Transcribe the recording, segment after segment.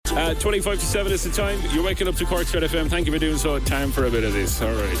25 to 7 is the time. You're waking up to Cork's Red FM. Thank you for doing so. Time for a bit of this.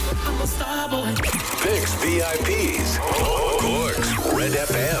 All right. Picks VIPs. Cork's Red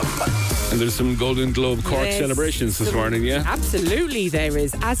FM. And there's some Golden Globe Cork celebrations this morning, yeah? Absolutely there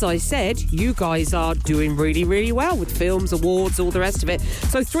is. As I said, you guys are doing really, really well with films, awards, all the rest of it.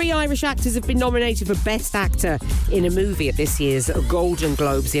 So 3 Irish actors have been nominated for Best Actor in a Movie at this year's Golden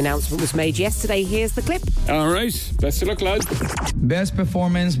Globes. The announcement was made yesterday. Here's the clip. All right. Best of luck, lads. Best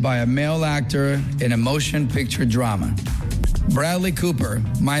performance by a male actor in a motion picture drama. Bradley Cooper,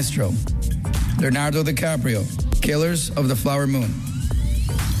 Maestro. Leonardo DiCaprio, Killers of the Flower Moon.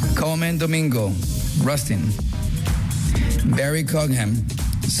 Coleman Domingo, Rustin. Barry Cogham,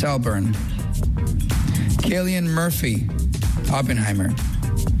 Salburn. Cillian Murphy, Oppenheimer.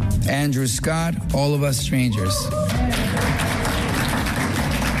 Andrew Scott, All of Us Strangers.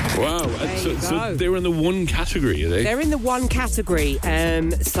 Wow. So they were in the one category, are they? They're in the one category.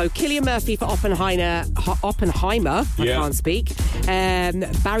 So Cillian Murphy for Oppenheimer. I can't speak.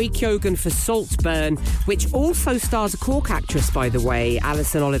 Barry Keoghan for Saltburn, which also stars a Cork actress, by the way,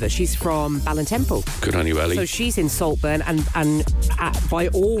 Alison Oliver. She's from Ballintemple. Good on you, Ellie. So she's in Saltburn, and by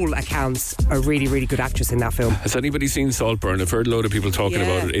all accounts, a really, really good actress in that film. Has anybody seen Saltburn? I've heard a load of people talking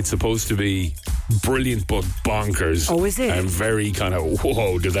about it. It's supposed to be brilliant but bonkers. Oh, is it? And very kind of,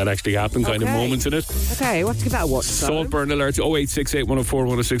 whoa, did that actually happen kind of moments in it. Okay, we'll have to give that a watch. Saltburn alert, 0868 104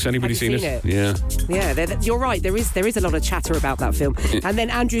 106. Anybody seen it? Yeah. Yeah, you're right. There is a lot of chatter about that film. And then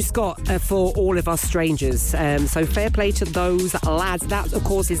Andrew Scott for All of Us Strangers. So fair play to those lads. That, of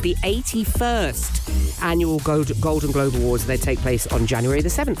course, is the 81st annual Golden Globe Awards. They take place on January the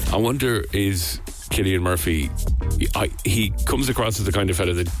 7th. I wonder, is Cillian Murphy, he comes across as the kind of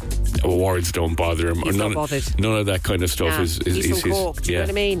fella that awards don't bother him. He's not bothered. None of that kind of stuff is he's from Cork, do you know what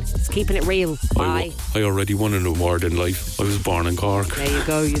I mean? It's keeping it real. Bye. I already won an award in life. I was born in Cork. There you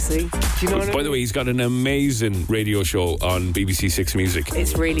go, you see. Do you know what I mean? By the way, he's got an amazing radio show on BBC Six Music.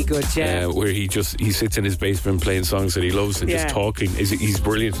 It's really good, yeah. Where he sits in his basement playing songs that he loves and just talking. He's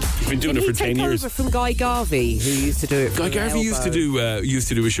brilliant. He's been doing it for 10 years. Over from Guy Garvey, who used to do it. Guy Garvey used to do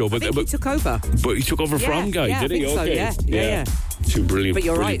a show, but he took over. But he took over from Guy, did he? Okay. So, yeah. Two brilliant, but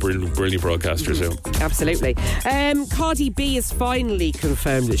you're brilliant broadcasters. Absolutely. Cardi B has finally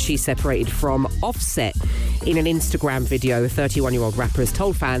confirmed that she separated from Offset in an Instagram video. A 31-year-old rapper has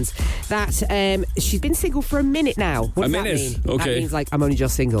told fans that she's been single for a minute now. What does that mean? Okay. That means, like, I'm only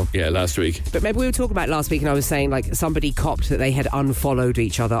just single. Yeah, last week. But maybe we were talking about it last week and I was saying, like, somebody copped that they had unfollowed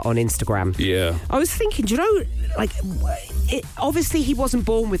each other on Instagram. Yeah. I was thinking, do you know, like, obviously he wasn't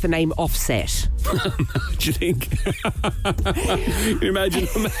born with the name Offset. Do you think? Imagine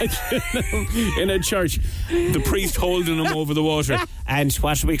in a church, the priest holding him over the water. And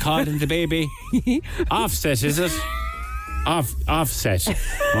what are we calling the baby? Offset, is it? Offset.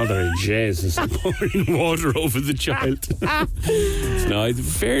 Mother of Jesus, pouring water over the child. No, I'm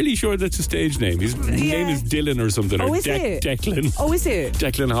fairly sure that's a stage name. His name is Dylan or something. Oh, or is it? Declan. Oh, is it?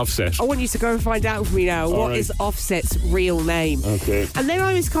 Declan Offset. I want you to go and find out for me now. What is Offset's real name? Okay. And then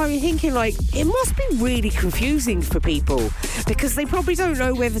I was kind of thinking, like, it must be really confusing for people because they probably don't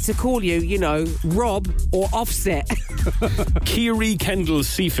know whether to call you, you know, Rob or Offset. Kiri Kendall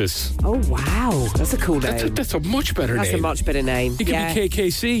Cephas. Oh, wow. That's a cool name. That's a much better name. That's a much better name. It could be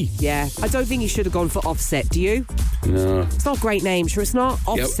KKC. Yeah. I don't think you should have gone for Offset, do you? No. It's not a great name, sure it's not.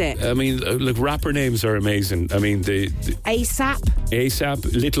 Offset. Yeah, I mean, look, rapper names are amazing. I mean, the ASAP,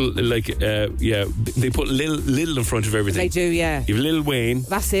 little, like, they put little in front of everything. They do, yeah. You have Lil Wayne.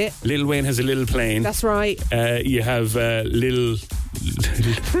 That's it. Lil Wayne has a little plane. That's right. You have Little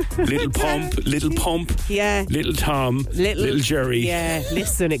Pump, yeah, Little Tom, Little Jerry. Yeah,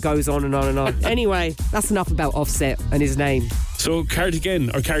 listen, it goes on and on and on. Anyway, that's enough about Offset and his name. So Cardigan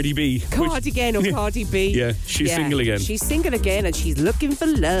or Cardi B? Cardigan or Cardi B? Yeah, she's single again. She's single again and she's looking for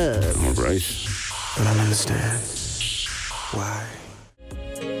love. All right. I don't understand why.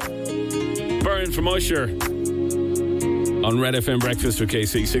 Brian from Usher on Red FM Breakfast with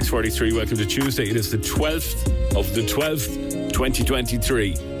KC 6:43. Welcome to Tuesday. It is the 12th of the 12th,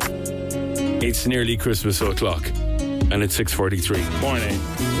 2023. It's nearly Christmas o'clock, and it's 6:43. Morning.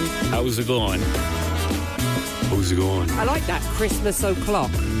 How's it going? I like that, Christmas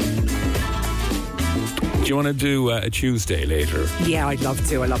o'clock. Do you want to do a Tuesday later? Yeah, I'd love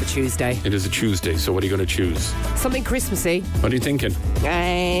to. I love a Tuesday. It is a Tuesday, so what are you going to choose? Something Christmassy. What are you thinking?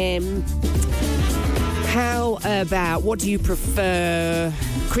 How about, what do you prefer,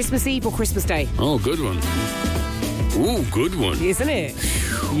 Christmas Eve or Christmas Day? Oh, good one. Ooh, good one. Isn't it?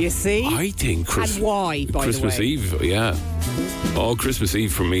 You see? I think and why, by Christmas the way? Eve, yeah. Oh, Christmas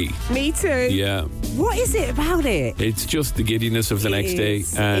Eve for me. Me too. Yeah. What is it about it? It's just the giddiness of the next day.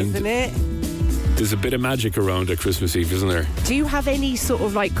 And isn't it? there's a bit of magic around at Christmas Eve, isn't there? Do you have any sort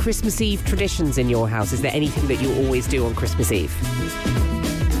of like Christmas Eve traditions in your house? Is there anything that you always do on Christmas Eve?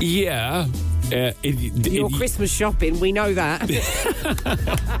 Yeah. Your Christmas shopping, we know that.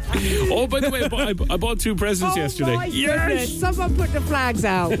 Oh, by the way, I bought 2 presents yesterday. My goodness. Someone put the flags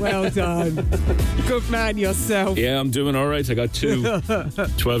out. Well done. Good man yourself. Yeah, I'm doing all right. I got 2.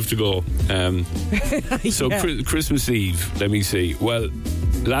 12 to go. So Christmas Eve, let me see. Well,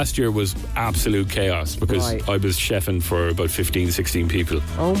 last year was absolute chaos because I was chefing for about 15, 16 people.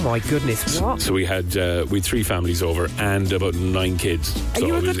 Oh my goodness, what? So we had 3 families over and about 9 kids. Are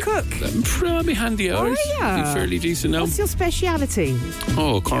you a good cook? Probably handy hours. Oh, yeah. Fairly decent now. What's your speciality?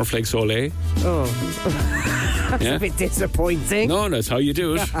 Oh, cornflakes ole. Oh. That's a bit disappointing. No, that's how you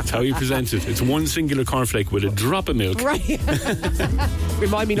do it. That's how you present it. It's one singular cornflake with a drop of milk. Right.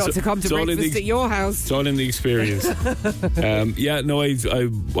 Remind me not to come to breakfast at your house. It's all in the experience.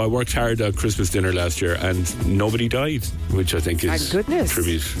 I worked hard at Christmas dinner last year and nobody died, which I think is thank goodness.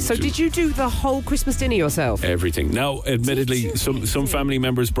 Tribute. So did you do the whole Christmas dinner yourself? Everything. Now, admittedly, some family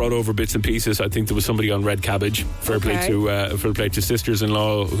members brought over bits and pieces. I think there was somebody on red cabbage. Fair play to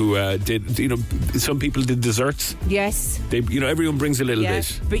sisters-in-law who did. You know, some people did desserts. Yes. Everyone brings a little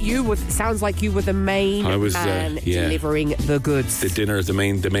bit. But sounds like you were the main man delivering the goods. The dinner, the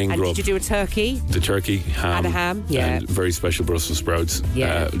main and grub. Did you do a turkey? The turkey, ham. And a ham, yeah. And very special Brussels sprouts.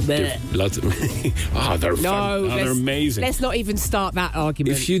 Yeah. Lots of they're amazing. Let's not even start that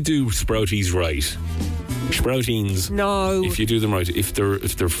argument. If you do sprouties right, sproutines. No. If you do them right, if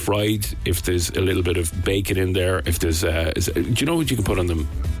they're fried, if there's a little bit of bacon in there, if there's do you know what you can put on them?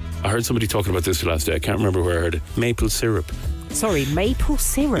 I heard somebody talking about this the last day. I can't remember where I heard it. Maple syrup. Sorry, maple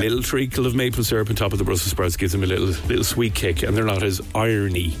syrup. A little treacle of maple syrup on top of the Brussels sprouts gives them a little sweet kick, and they're not as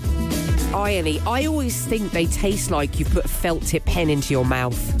irony. I always think they taste like you've put a felt tip pen into your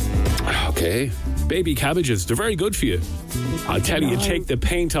mouth. Okay. Baby cabbages, they're very good for you. I'll tell you take the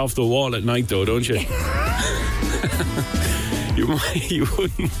paint off the wall at night though, don't you? You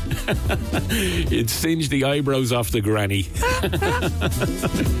wouldn't. You'd singe the eyebrows off the granny.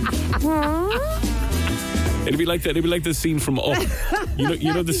 It'd be like that. It'd be like the scene from Up.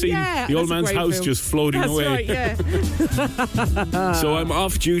 You know the scene, the old man's house film. Just floating away. That's right, yeah. So I'm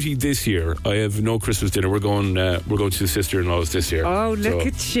off duty this year. I have no Christmas dinner. We're going to the sister-in-law's this year. Oh, look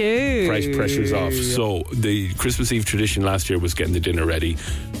at you! Pressure's off. So the Christmas Eve tradition last year was getting the dinner ready,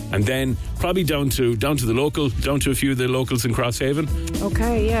 and then probably down to a few of the locals in Crosshaven.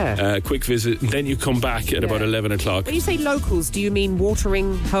 Okay, yeah. Quick visit, and then you come back at about 11 o'clock. When you say locals, do you mean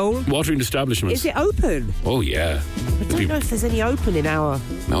watering hole? Watering establishments. Is it open? Oh yeah. I don't know if there's any open in our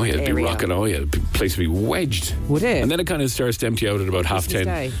it'd be rocking. Oh yeah, the place would be wedged. Would it? And then it kind of starts to empty out at about Christmas 10.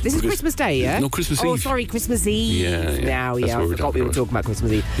 Day. This is Christmas Day, yeah? No, Christmas Eve. Oh, sorry, Christmas Eve. Yeah. Now, I forgot we were talking about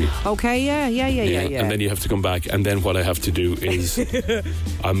Christmas Eve. Yeah. Okay, yeah. And then you have to come back, and then what I have to do is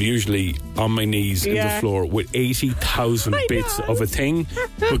I'm usually on my knees in the floor with 80,000 bits of a thing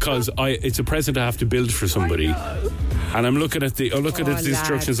because it's a present I have to build for somebody. And I'm looking at the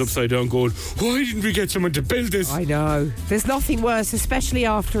instructions upside down going, why didn't we get someone to build this? I know. There's nothing worse, especially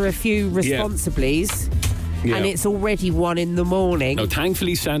after a few responsibilities. Yeah. And it's already 1 a.m. Now,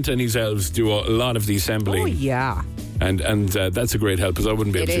 thankfully, Santa and his elves do a lot of the assembling. Oh, yeah. And that's a great help because I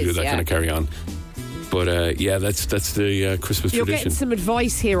wouldn't be able to do that kind of carry on. But that's the Christmas You're tradition. getting some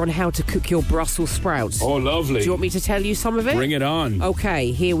advice here on how to cook your Brussels sprouts. Oh, lovely. Do you want me to tell you some of it? Bring it on.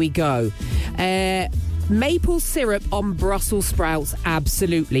 Okay, here we go. Maple syrup on Brussels sprouts,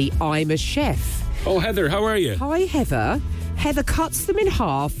 absolutely. I'm a chef. Oh, Heather, how are you? Hi, Heather. Heather cuts them in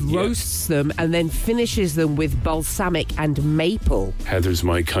half, roasts them, and then finishes them with balsamic and maple. Heather's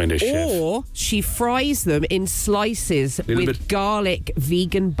my kind of chef. Or she fries them in slices with garlic,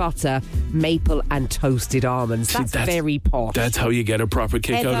 vegan butter, maple, and toasted almonds. That's very posh. That's how you get a proper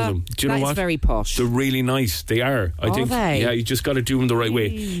kick out of them. Do you know what? That's very posh. They're really nice. They are. I think. They? Yeah, you just got to do them the right way.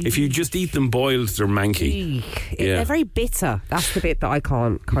 If you just eat them boiled, they're manky. They're very bitter. That's the bit that I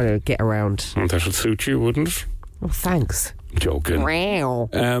can't kind of get around. Well, that would suit you, wouldn't it? Oh, thanks. Joking. Wow.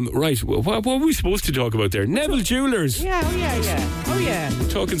 Right, what were we supposed to talk about there? Neville Jewellers. Yeah. Oh, yeah.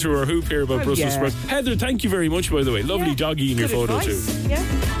 Talking through our hoop here about Brussels sprouts. Heather, thank you very much, by the way. Lovely doggy in your photo advice. too.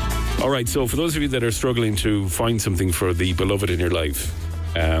 Yeah. All right, so for those of you that are struggling to find something for the beloved in your life,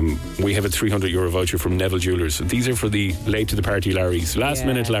 we have a €300 voucher from Neville Jewellers. These are for the late to the party Larrys, last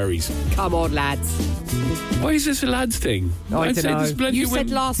minute Larrys. Come on, lads. Why is this a lads thing? I don't know. You said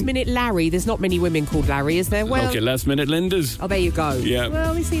last minute Larry. There's not many women called Larry, is there? Well, okay, last minute Lindas. Oh, there you go. Yeah.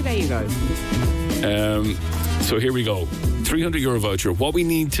 Well, we see. There you go. So here we go. €300 voucher. What we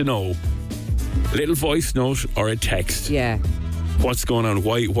need to know, a little voice note or a text. Yeah. What's going on?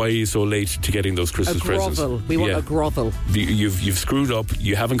 Why are you so late to getting those Christmas presents? A grovel. We want a grovel. You've screwed up.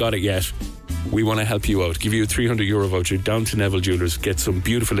 You haven't got it yet. We want to help you out. Give you a €300 voucher down to Neville Jewellers. Get some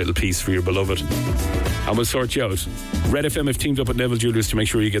beautiful little piece for your beloved. And we'll sort you out. Red FM have teamed up with Neville Jewellers to make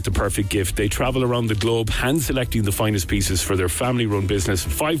sure you get the perfect gift. They travel around the globe hand-selecting the finest pieces for their family-run business.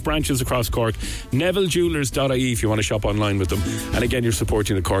 5 branches across Cork. NevilleJewellers.ie if you want to shop online with them. And again, you're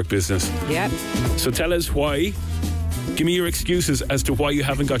supporting the Cork business. Yeah. So tell us why. Give me your excuses as to why you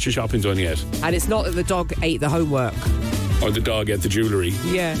haven't got your shopping done yet. And it's not that the dog ate the homework. Or the dog ate the jewellery.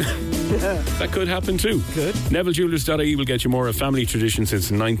 Yeah. That could happen too. Good. NevilleJewellers.ie will get you more. A family tradition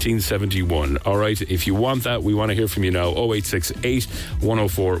since 1971. All right, if you want that, we want to hear from you now. 0868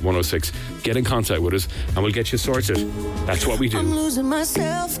 104 106. Get in contact with us and we'll get you sorted. That's what we do. I'm losing my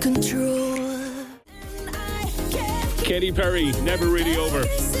self-control. Katy Perry, Never Really Over.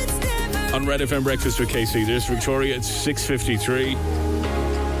 On Red FM Breakfast with KC. There's Victoria at 6:53.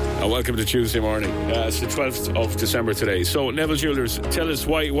 And welcome to Tuesday morning. It's the 12th of December today. So, Neville Jewellers, tell us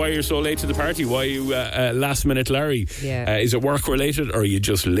why you're so late to the party. Why are you last minute Larry? Yeah. Is it work related, or are you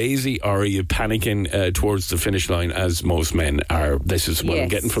just lazy, or are you panicking towards the finish line as most men are? This is what I'm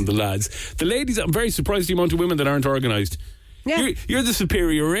getting from the lads. The ladies, I'm very surprised the amount of women that aren't organised. Yeah. You're the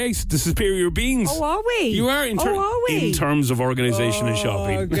superior race, the superior beings. Oh, are we? You are in terms of organisation and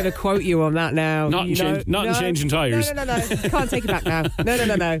shopping. I'm going to quote you on that now. Not in changing tyres. No. Can't take it back now.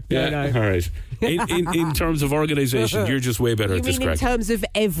 No. Yeah, No. all right. In terms of organisation, you're just way better at this, You mean Greg. in terms of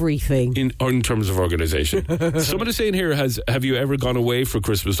everything? In terms of organisation. Somebody saying here, have you ever gone away for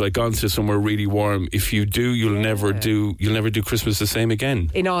Christmas, like gone to somewhere really warm? If you do, you'll never do Christmas the same again.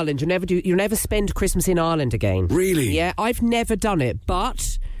 In Ireland, you'll never spend Christmas in Ireland again. Really? Yeah, I've never done it,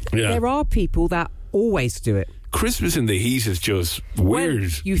 but there are people that always do it. Christmas in the heat is just weird.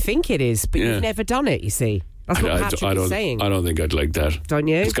 Well, you think it is, but you've never done it, you see. That's what Patrick is saying. I don't think I'd like that. Don't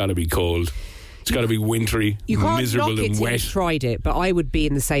you? It's got to be cold. It's got to be wintry, you can't miserable knock it and till wet. you've tried it, but I would be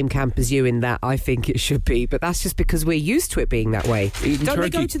in the same camp as you in that I think it should be. But that's just because we're used to it being that way. Don't they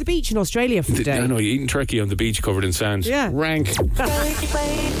go to the beach in Australia for the day? I know, you're eating turkey on the beach covered in sand. Yeah. Rank. Red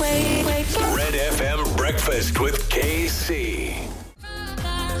FM Breakfast with KC.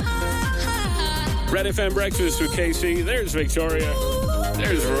 Red FM Breakfast with KC. There's Victoria.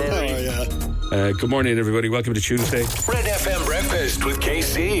 There's Ruairi. Oh, yeah. Good morning, everybody. Welcome to Tuesday. Red FM Breakfast with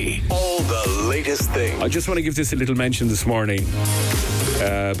KC. All the latest things. I just want to give this a little mention this morning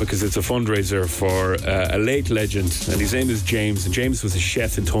because it's a fundraiser for a late legend, and his name is James. And James was a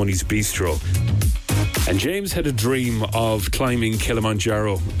chef in Tony's Bistro. And James had a dream of climbing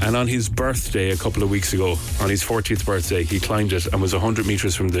Kilimanjaro, and on his birthday a couple of weeks ago, on his 40th birthday, he climbed it and was 100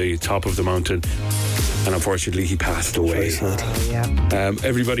 metres from the top of the mountain, and unfortunately he passed away.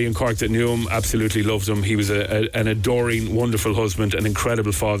 Everybody in Cork that knew him absolutely loved him. He was an adoring, wonderful husband, an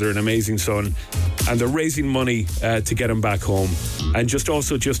incredible father, an amazing son, and they're raising money to get him back home, and just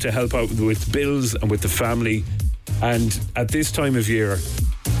to help out with bills and with the family. And at this time of year,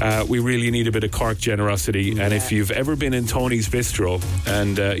 we really need a bit of Cork generosity. And if you've ever been in Tony's Bistro,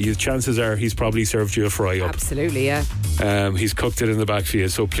 and chances are he's probably served you a fry-up. Absolutely, yeah. He's cooked it in the back for you.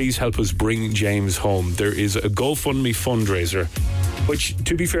 So please help us bring James home. There is a GoFundMe fundraiser, which,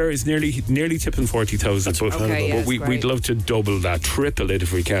 to be fair, is nearly tipping 40,000. But we'd love to double that, triple it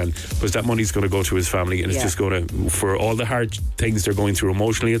if we can, because that money's going to go to his family, and it's just going to, for all the hard things they're going through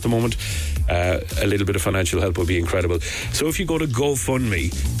emotionally at the moment, a little bit of financial help will be incredible. So if you go to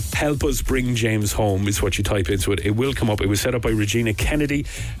GoFundMe, help us bring James home is what you type into it. It will come up. It was set up by Regina Kennedy.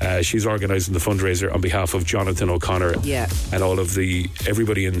 She's organising the fundraiser on behalf of Jonathan O'Connor and all of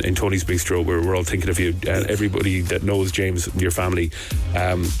everybody in Tony's Bistro. We're all thinking of you, and everybody that knows James, your family.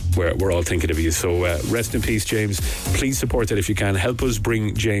 We're all thinking of you. So rest in peace, James. Please support it if you can. Help us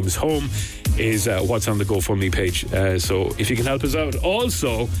bring James home is what's on the GoFundMe page. So if you can help us out.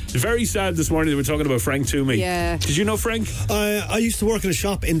 Also, very sad this morning they were talking about Frank Twomey. Yeah. Did you know Frank? I used to work in a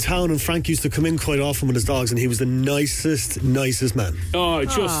shop in town, and Frank used to come in quite often with his dogs, and he was the nicest man. Oh,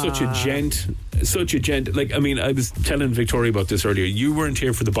 just such a gent. Such a gent. Like, I mean, I was telling Victoria about this earlier. You weren't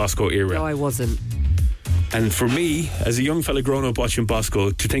here for the Bosco era. No, I wasn't. And for me, as a young fella growing up watching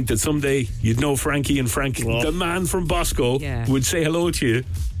Bosco, to think that someday you'd know Frankie, and Frank, the man from Bosco, would say hello to you.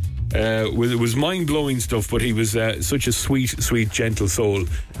 It was mind-blowing stuff, but he was such a sweet, gentle soul.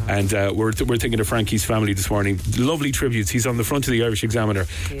 And we're thinking of Frankie's family this morning. Lovely tributes. He's on the front of the Irish Examiner,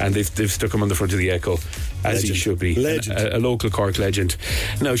 and they've stuck him on the front of the Echo, as he should be. Legend. A local Cork legend.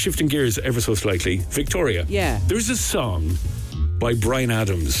 Now, shifting gears ever so slightly, Victoria. Yeah. There's a song by Bryan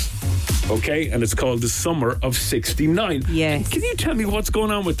Adams Okay, and it's called The Summer of 69. Yes. Can you tell me what's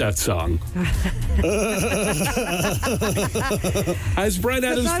going on with that song? As Bryan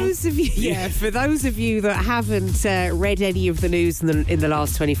Adams... For those of you that haven't read any of the news in the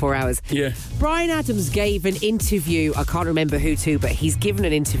last 24 hours, Bryan Adams gave an interview. I can't remember who to, but he's given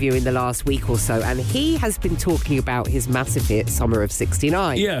an interview in the last week or so, and he has been talking about his massive hit, Summer of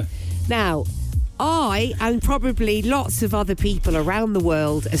 69. Yeah. Now, I, and probably lots of other people around the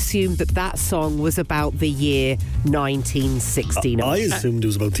world, assumed that song was about the year 1969. I assumed it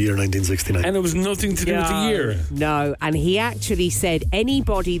was about the year 1969. And it was nothing to do with the year. No, and he actually said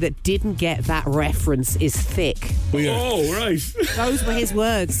anybody that didn't get that reference is thick. Oh, right. Those were his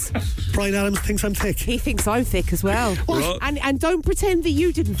words. Bryan Adams thinks I'm thick. He thinks I'm thick as well. Well, and don't pretend that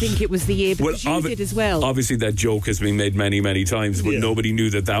you didn't think it was the year, because you did as well. Obviously, that joke has been made many, many times, but nobody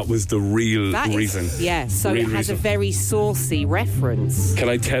knew that was the real reason. Yeah, so real it has reason. a very saucy reference. Can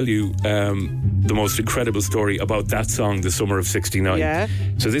I tell you the most incredible story about that song, The Summer of 69? Yeah.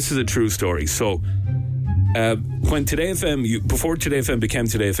 So this is a true story. So when Today FM, before Today FM became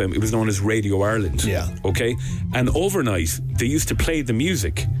Today FM, it was known as Radio Ireland. Yeah. Okay? And overnight, they used to play the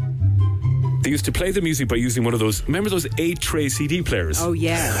music. They used to play the music by using one of those, remember those 8-tray CD players? Oh,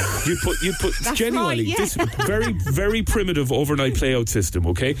 yeah. You'd put That's genuinely, right, yeah. this very, very primitive overnight playout system,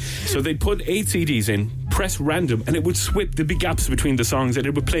 okay? So they'd put 8 CDs in, press random, and it would switch the big gaps between the songs, and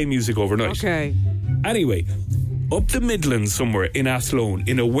it would play music overnight. Okay. Anyway, up the Midlands somewhere in Athlone,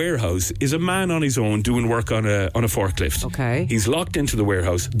 in a warehouse, is a man on his own doing work on a forklift. Okay. He's locked into the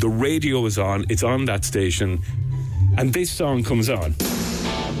warehouse, the radio is on, it's on that station, and this song comes on.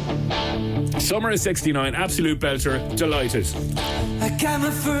 Summer of 69, absolute belter, delighted. I got my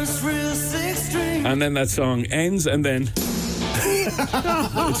first real 6-string. And then that song ends, and then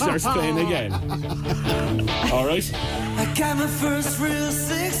it starts playing again. All right? I got my first real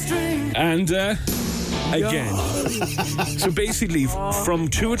 6-string. And again. So basically, from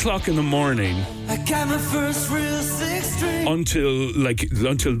 2 o'clock in the morning I got my first real 6-string.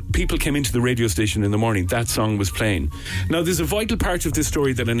 until people came into the radio station in the morning, that song was playing. Now, there's a vital part of this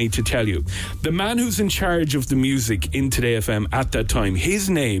story that I need to tell you. The man who's in charge of the music in Today FM at that time, his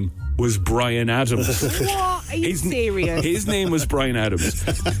name was Bryan Adams. What? Are you serious? His name was Bryan Adams.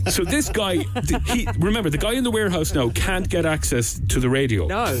 So this guy, remember, the guy in the warehouse now can't get access to the radio.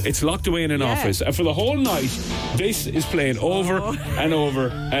 No. It's locked away in an office. And for the whole night, this is playing over and over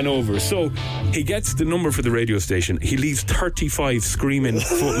and over. So he gets the number for the radio station. He leaves 35 screaming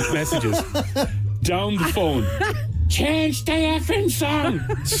messages down the phone. Change the effing song!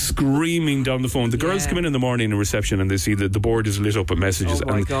 Screaming down the phone. The girls come in the morning in reception and they see that the board is lit up with messages. Oh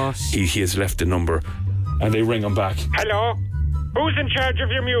my and gosh. He has left a number and they ring him back. Hello? Who's in charge of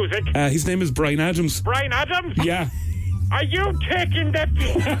your music? His name is Bryan Adams. Bryan Adams? Yeah. Are you taking the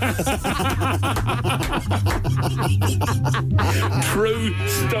True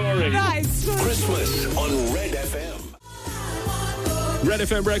story. Nice. Christmas on Red FM. Red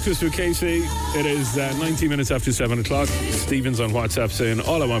FM Breakfast with KC. It is 19 minutes after 7 o'clock. Stephen's on WhatsApp saying,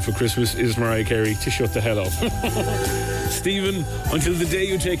 all I want for Christmas is Mariah Carey to shut the hell up. Stephen, until the day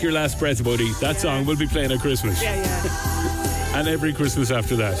you take your last breath, buddy, that song will be playing at Christmas. Yeah. And every Christmas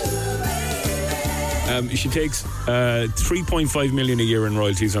after that. She takes 3.5 million a year in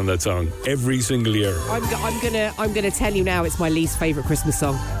royalties on that song every single year. I'm gonna tell you now, it's my least favourite Christmas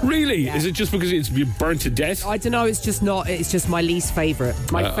song. Really? Yeah. Is it just because it's burnt to death? I don't know. It's just not. It's just my least favourite.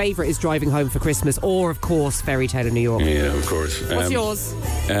 My favourite is Driving Home for Christmas, or of course Fairy Tale in New York. Yeah, of course. What's yours?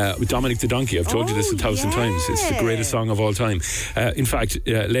 With Dominic the Donkey. I've told you this 1,000 times. It's the greatest song of all time. In fact,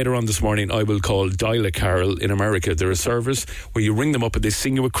 later on this morning, I will call Dial a Carol in America. They're a service where you ring them up and they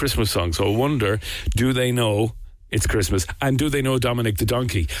sing you a Christmas song. So I wonder, do they know it's Christmas? And do they know Dominic the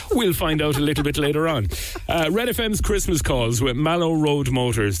Donkey? We'll find out a little bit later on. Red FM's Christmas calls with Mallow Road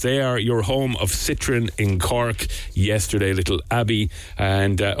Motors. They are your home of Citroen in Cork. Yesterday, little Abby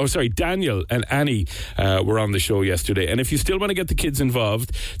and Daniel and Annie were on the show yesterday. And if you still want to get the kids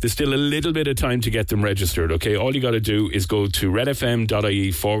involved, there's still a little bit of time to get them registered, okay? All you got to do is go to redfm.ie/win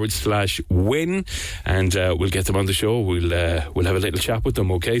and we'll get them on the show. We'll have a little chat with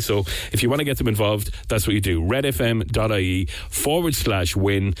them, okay? So if you want to get them involved, that's what you do. redfm.ie/win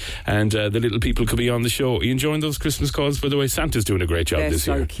and the little people could be on the show. Are you enjoying those Christmas calls, by the way? Santa's doing a great job this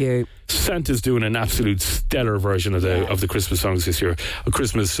year. They're so cute. Santa's doing an absolute stellar version of the Christmas songs this year,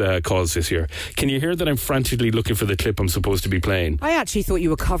 Christmas calls this year. Can you hear that I'm frantically looking for the clip I'm supposed to be playing? I actually thought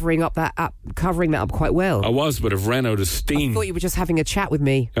you were covering that up quite well. I was, but I've ran out of steam. I thought you were just having a chat with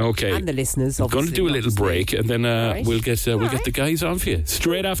me. Okay. And the listeners, I'm going to do a little break and then right. we'll get the guys on for you.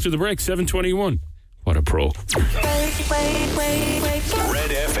 Straight after the break, 7:21. What a pro. Red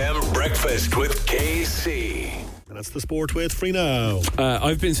FM Breakfast with KC. And that's the sport with Free Now.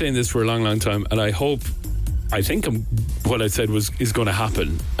 I've been saying this for a long, long time, and I think what I said is going to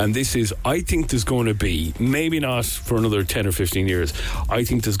happen. And this is, I think there's going to be, maybe not for another 10 or 15 years, I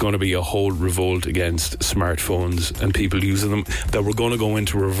think there's going to be a whole revolt against smartphones and people using them, that we're going to go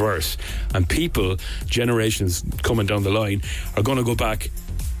into reverse. And people, generations coming down the line, are going to go back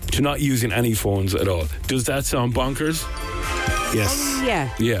to not using any phones at all. Does that sound bonkers? Yes.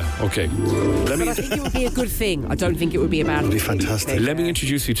 Yeah. Okay. But I think it would be a good thing. I don't think it would be a bad thing. It'd be fantastic. Let me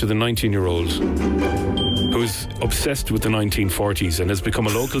introduce you to the 19-year-old who's obsessed with the 1940s and has become a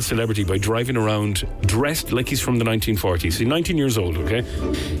local celebrity by driving around dressed like he's from the 1940s. He's 19 years old, okay?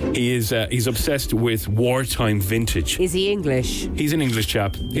 He's obsessed with wartime vintage. Is he English? He's an English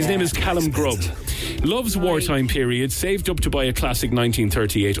chap. His name is Callum Grubb. Loves wartime period. Saved up to buy a classic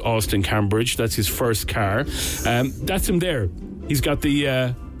 1938 Austin Cambridge. That's his first car. That's him there. He's got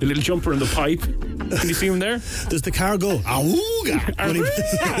the little jumper and the pipe. Can you see him there? Does the car go? Awooga!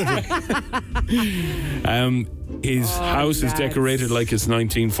 His house is decorated like it's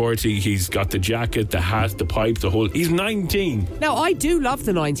 1940. He's got the jacket, the hat, the pipe, the whole... He's 19. Now, I do love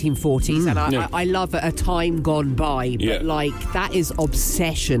the 1940s, and I love a time gone by, but that is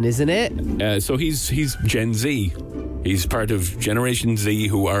obsession, isn't it? So he's Gen Z. He's part of Generation Z,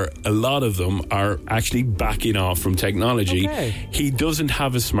 who are, a lot of them are actually backing off from technology. Okay. He doesn't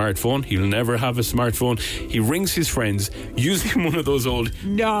have a smartphone. He'll never have a smartphone. He rings his friends using one of those old...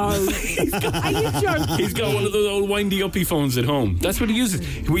 No. Are you joking? He's got one of those old windy-uppy phones at home. That's what he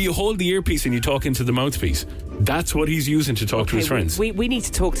uses. Where you hold the earpiece and you talk into the mouthpiece. That's what he's using to talk to his friends. We need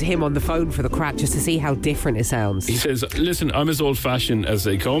to talk to him on the phone for the crack just to see how different it sounds. He says, listen, I'm as old-fashioned as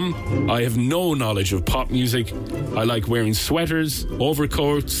they come. I have no knowledge of pop music. I like wearing sweaters,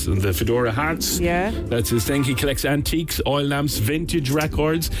 overcoats, and the fedora hats. Yeah. That's his thing. He collects antiques, oil lamps, vintage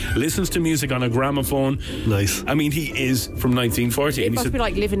records, listens to music on a gramophone. Nice. I mean, he is from 1940. It and must be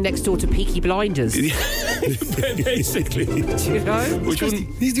like living next door to Peaky Blinders. Basically. Do you know?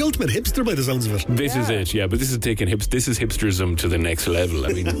 He's the ultimate hipster by the sounds of it. This is it, yeah. But this is taking this is hipsterism to the next level. I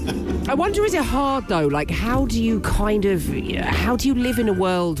mean, I wonder, is it hard though? Like, how do you live in a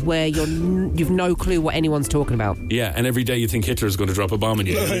world where you've no clue what anyone's talking about? Yeah, and every day you think Hitler's going to drop a bomb on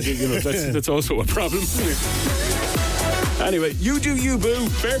you. That's also a problem. Anyway, you do you, boo.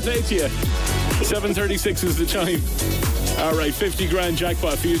 Fair play to you. 7:36 is the time. All right, 50 grand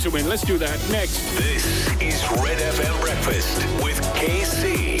jackpot for you to win. Let's do that next. This is Red FM Breakfast with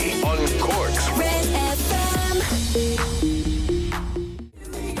KC on Cork's Red FM.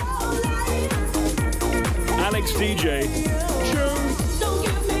 Alex DJ.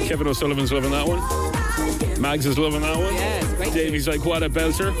 Kevin O'Sullivan's loving that one. Mags is loving that one. Yeah, it's great. Davey's like, what a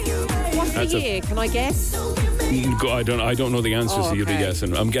belter. What's the year? Can I guess? I don't know the answers, so you'll be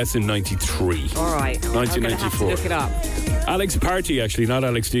guessing. I'm guessing 93. All right. 1994. Look it up. Alex Party, actually, not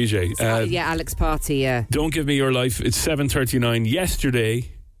Alex DJ. Alex Party, yeah. Don't Give Me Your Life. It's 7:39.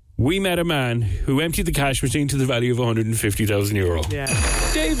 Yesterday, we met a man who emptied the cash machine to the value of €150,000. Yeah.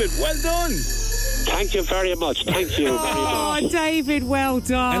 David, well done. Thank you very much. Thank you very much. Oh, David, well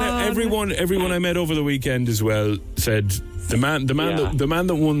done. And everyone I met over the weekend as well said the man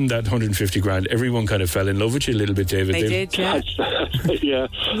that won that 150 grand. Everyone kind of fell in love with you a little bit, David. They did, yeah. Yeah.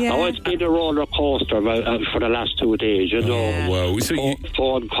 Oh, it's been a roller coaster for the last 2 days, you know. Yeah. Wow. So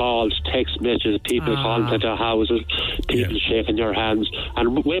phone calls, text messages, people calling to their houses, people shaking your hands,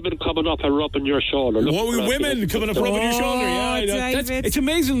 and women coming up and rubbing your shoulder. Women coming up and rubbing your shoulder. Yeah, it's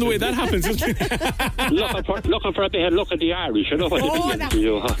amazing the way that happens, isn't it? looking for a bit of look at the Irish, you know what I mean?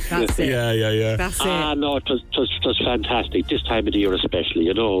 That's it. Yeah. That's it. No, it was fantastic. This time of the year especially,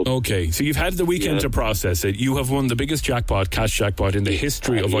 you know. Okay, so you've had the weekend to process it. You have won the biggest cash jackpot in the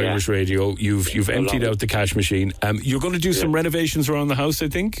history of Irish radio. You've emptied out the cash machine. You're going to do some renovations around the house, I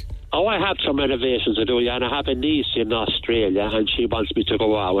think? Oh, I have some renovations to do, and I have a niece in Australia, and she wants me to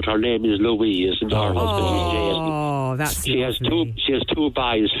go out. Her name is Louise, and her husband is Jason. Oh, that's She has two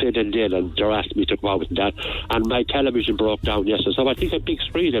boys, Finn and Dylan. They're asking me to go out with that. And my television broke down yesterday, so I think a big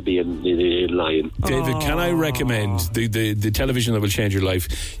screen will be in line. David, can I recommend the television that will change your life?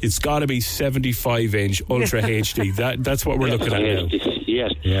 It's got to be 75-inch Ultra HD. That's what we're looking at now.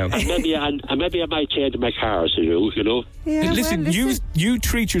 Yes. Yeah. And maybe I might change my car, so you know. Yeah, listen, you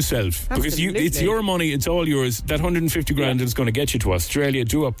treat yourself because it's your money, it's all yours. That 150 grand is going to get you to Australia,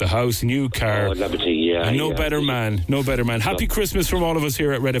 do up the house, a new car. Oh, everything, and no better man. Happy Christmas from all of us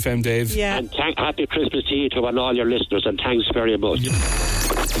here at Red FM, Dave. Yeah. And happy Christmas to you too and all your listeners, and thanks very much.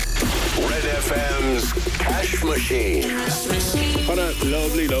 Red FM's Cash Machine. What a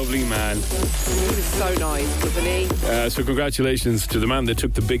lovely, lovely man. He was so nice, wasn't he? So congratulations to the man that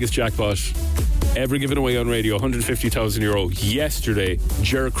took the biggest jackpot ever given away on radio, €150,000. Yesterday,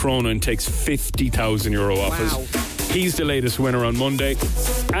 Ger Cronin takes €50,000 off us. He's the latest winner on Monday.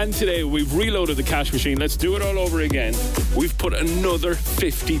 And today, we've reloaded the cash machine. Let's do it all over again. We've put another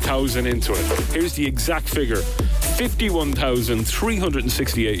 50,000 into it. Here's the exact figure.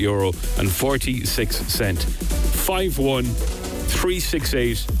 €51,368.46.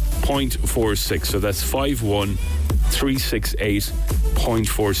 51,368.46. So that's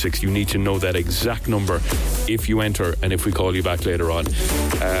 51,368.46. You need to know that exact number if you enter and if we call you back later on.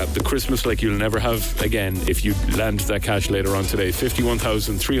 The Christmas like you'll never have again if you land that cash later on today.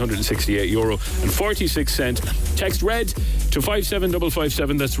 €51,368.46. Text RED to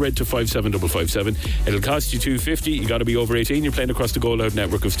 57557. That's RED to 57557. It'll cost you $2.50. You got to be over 18. You're playing across the Go Loud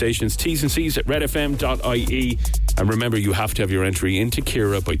network of stations. T's and C's at redfm.ie. And remember, you have to have your entry into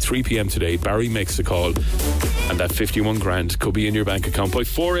Kira by 3 p.m. today. Barry makes the call, and that 51 grand could be in your bank account by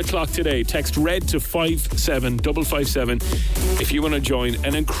 4 o'clock today. Text RED to 57557 if you want to join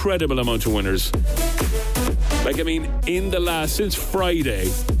an incredible amount of winners.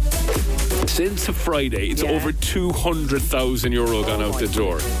 Since Friday, it's over €200,000 gone out the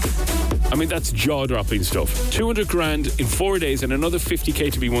door. I mean, that's jaw-dropping stuff. 200 grand in 4 days and another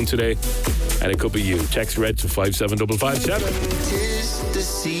 50k to be won today. And it could be you. Text RED to 57557. Tis the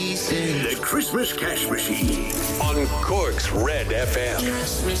season. The Christmas Cash Machine on Cork's Red FM.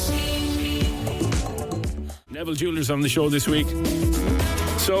 Neville Jewellers on the show this week.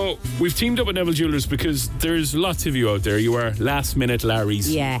 So, we've teamed up with Neville Jewellers because there's lots of you out there. You are last-minute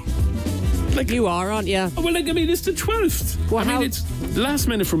Larrys. Yeah. You are, aren't you? Well, it's the 12th. Well, it's last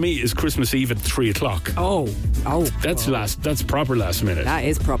minute for me is Christmas Eve at 3 o'clock. Oh. That's proper last minute. That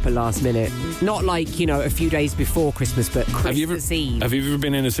is proper last minute. Not like, a few days before Christmas, but Christmas Eve. Have you ever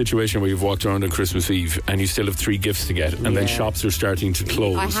been in a situation where you've walked around on Christmas Eve and you still have 3 gifts to get and then shops are starting to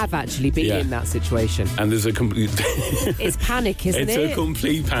close? I have actually been in that situation. And there's a complete... It's panic, isn't it? It's a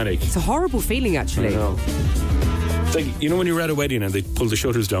complete panic. It's a horrible feeling, actually. I know. It's like, when you're at a wedding and they pull the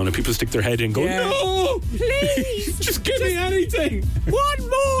shutters down and people stick their head in and go, no! Please! Just give me anything! One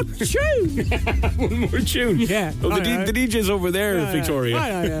more tune! One more tune? Yeah. Oh, the DJ's over there, Victoria.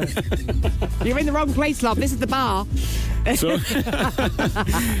 Yeah. You're in the wrong place, love. This is the bar. So,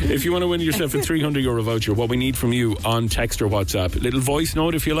 if you want to win yourself a €300 voucher, what we need from you on text or WhatsApp, little voice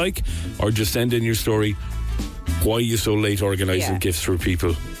note if you like, or just send in your story. Why are you so late organising gifts for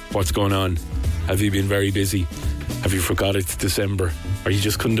people? What's going on? Have you been very busy? Have you forgot it's December? Or you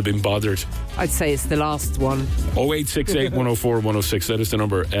just couldn't have been bothered? I'd say it's the last one. 0868 104 106. That is the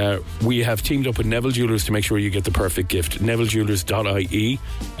number. We have teamed up with Neville Jewellers to make sure you get the perfect gift. NevilleJewellers.ie,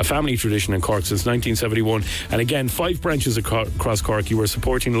 a family tradition in Cork since 1971. And again, 5 branches across Cork. You are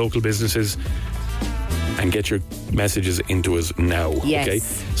supporting local businesses. And get your messages into us now. Yes. Okay?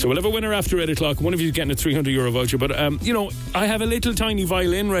 So we'll have a winner after 8 o'clock. One of you is getting a €300 voucher. But, I have a little tiny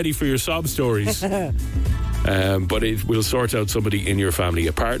violin ready for your sob stories. But it will sort out somebody in your family,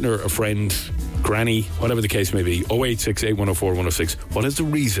 a partner, a friend, granny, whatever the case may be. 0868 104 106. What is the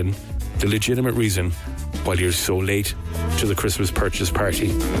reason, the legitimate reason, why you're so late to the Christmas purchase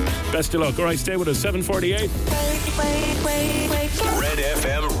party? Best of luck. All right, stay with us. 7:48. Red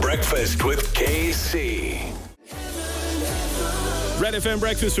FM Breakfast with KC. Red FM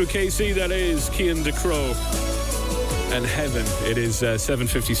Breakfast with KC. That is Cian de Crow and Heaven. It is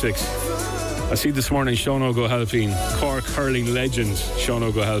 7:56. I see this morning Sean O'Halpine, Cork hurling legend Sean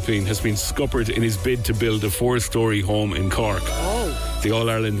O'Halpine, has been scuppered in his bid to build a 4-storey home in Cork. The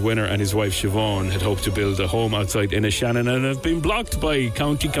All-Ireland winner and his wife Siobhan had hoped to build a home outside Innishannon and have been blocked by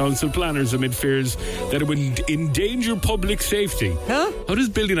county council planners amid fears that it would endanger public safety. Huh? How does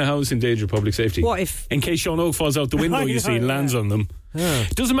building a house endanger public safety? What if... In case Sean O falls out the window you see and lands on them. Yeah.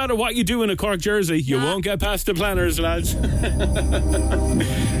 It doesn't matter what you do in a Cork jersey, you won't get past the planners, lads.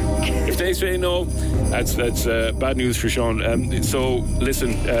 If they say no, that's bad news for Sean. So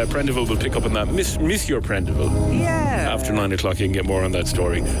listen, Prendeville will pick up on that. Miss your Prendeville. Yeah. After 9 o'clock, you can get more on that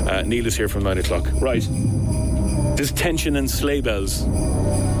story. Neil is here from 9 o'clock. Right. There's tension and sleigh bells.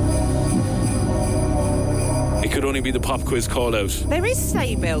 It could only be the pop quiz call out. There is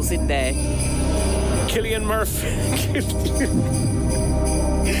sleigh bells in there. Killian Murphy.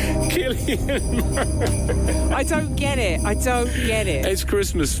 I don't get it. It's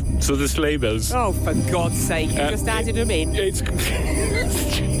Christmas, so the sleigh bells. Oh, for God's sake, you just added them in. It's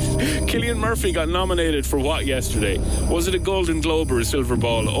Cillian Murphy got nominated for what yesterday? Was it a Golden Globe or a Silver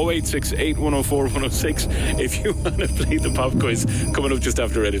Ball? 0868 104 106 if you want to play the pop quiz coming up just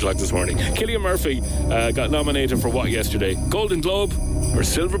after 8 o'clock this morning. Cillian Murphy got nominated for what yesterday? Golden Globe or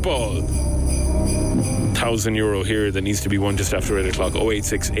Silver Ball? €1,000 here that needs to be won just after 8 o'clock.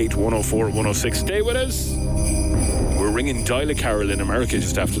 0868 104 106. Stay with us. We're ringing Dyla Carroll in America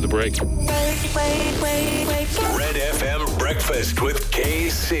just after the break. Red FM Breakfast with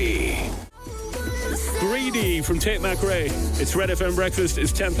KC. Greedy from Tate McRae. It's Red FM Breakfast.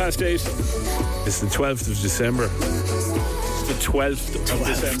 It's 8:10. It's the 12th of December. It's the 12th of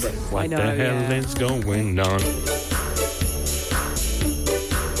December. What the hell is going on?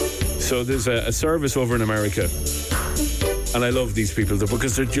 So there's a service over in America, and I love these people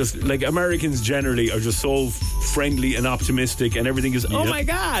because they're just like, Americans generally are just so friendly and optimistic, and everything is oh my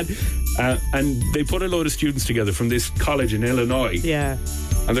god. And they put a load of students together from this college in Illinois,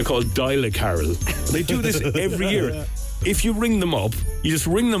 and they're called Dyla Carroll. They do this every year. If you ring them up, you just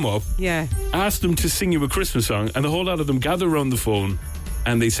ring them up, ask them to sing you a Christmas song, and the whole lot of them gather around the phone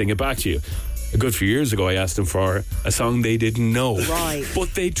and they sing it back to you. A good few years ago, I asked them for a song they didn't know. Right.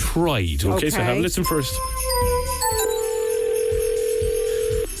 But they tried. Okay, so have a listen first.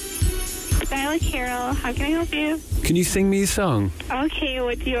 Dyla Carroll, how can I help you? Can you sing me a song? Okay,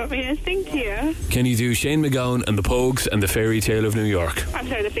 what do you want me to sing to you? Can you do Shane MacGowan and the Pogues and the Fairy Tale of New York? I'm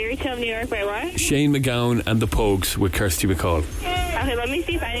sorry, the Fairy Tale of New York by what? Shane MacGowan and the Pogues with Kirsty McCall. Okay, let me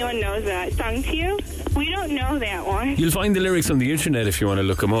see if anyone knows that song to you. We don't know that one. You'll find the lyrics on the internet if you want to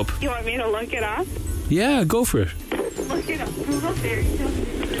look them up. You want me to look it up? Yeah, go for it. Look it up. Google Fairy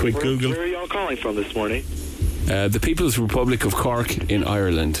Tale. Quick Google. Where are y'all calling from this morning? The People's Republic of Cork in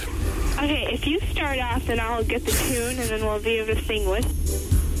Ireland. Okay, if you start off, then I'll get the tune, and then we'll be able to sing with.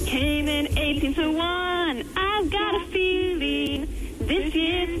 Came in 1801. I've got a feeling this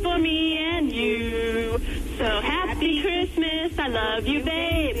year's for me and you. So happy Christmas, I love you,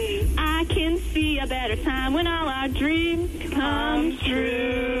 babe. I can see a better time when all our dreams come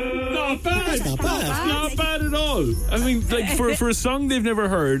true. Not bad. Not bad at all. I mean, like, for a song they've never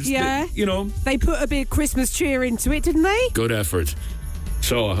heard. Yeah. They put a bit of Christmas cheer into it, didn't they? Good effort.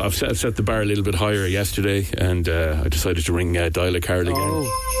 So I've set the bar a little bit higher yesterday, and I decided to ring Dyla Carroll again.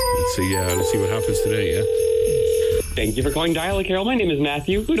 Let's see what happens today, yeah? Thank you for calling Dyla Carroll. My name is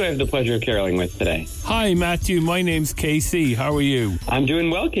Matthew. Who do I have the pleasure of caroling with today? Hi, Matthew. My name's KC. How are you? I'm doing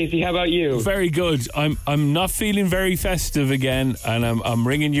well, Casey. How about you? Very good. I'm not feeling very festive again, and I'm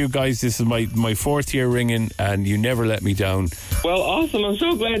ringing you guys. This is my fourth year ringing, and you never let me down. Well, awesome. I'm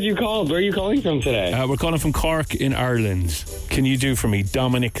so glad you called. Where are you calling from today? We're calling from Cork in Ireland. Can you do for me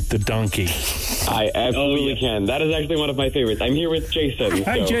Dominic the Donkey? I absolutely can. That is actually one of my favorites. I'm here with Jason.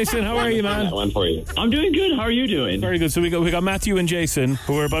 Hi, Jason. How are you, man? That one for you. I'm doing good. How are you doing? Very good. So we got Matthew and Jason,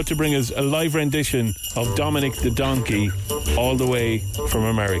 who are about to bring us a live rendition of Dominic the Donkey, all the way from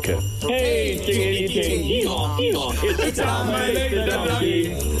America. Hey, chingity ching, hee-haw, hee-haw, it's Dominic the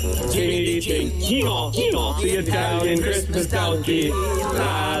Donkey. Chingity ching, hee-haw, hee-haw, the Italian Christmas donkey.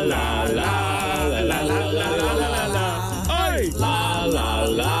 La la la la la la la la la la. Hey! La la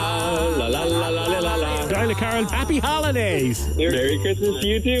la la la la la la la. Dyla Carroll, happy holidays. Merry Christmas to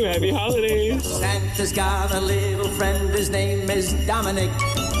you too. Happy holidays. Santa's got a little friend, his name is Dominic.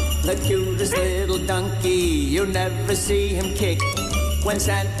 The cutest little donkey, you never see him kick. When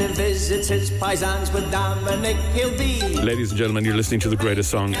Santa visits his paisans with Dominic, he'll be. Ladies and gentlemen, you're listening to the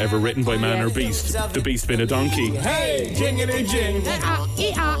greatest song ever written by man or beast. The beast being a donkey. Hey, jingity jing.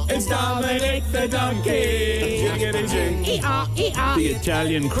 It's Dominic the Donkey. Jingity jing. The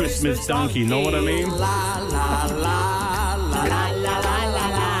Italian Christmas donkey. Know what I mean? La la la la la la la la la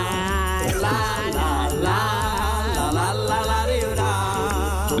la la la la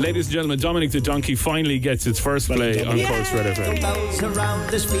la. Ladies and gentlemen, Dominic the Donkey finally gets its first play on Cork's Red FM.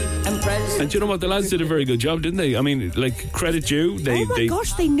 And you know what? The lads did a very good job, didn't they? I mean, like, credit due. They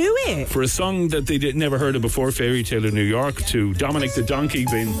knew it. For a song that they never heard of before, Fairy Tale of New York, to Dominic the Donkey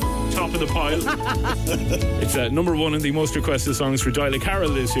being top of the pile. It's number one in the most requested songs for Dyla Carroll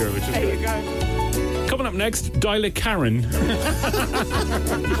this year, which is good. Coming up next, Dyla Karen.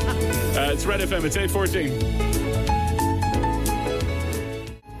 It's Red FM. It's 8:14.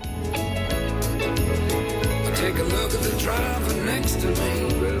 Take a look at the driver next to me.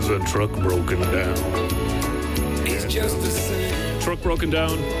 There's a truck broken down. He's just the same. Truck broken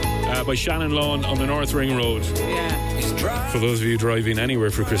down by Shannon Lawn on the North Ring Road. Yeah. For those of you driving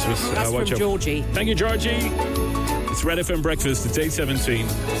anywhere for Christmas, that's watch from out. Georgie. Thank you, Georgie. It's Red FM Breakfast. It's 8:17.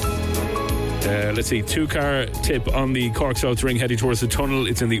 Let's see, 2-car tip on the Cork South Ring heading towards the tunnel.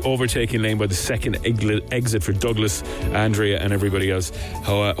 It's in the overtaking lane by the second exit for Douglas, Andrea and everybody else.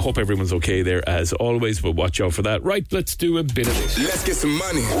 Hope everyone's okay there as always, but watch out for that. Right, let's do a bit of this. Let's get some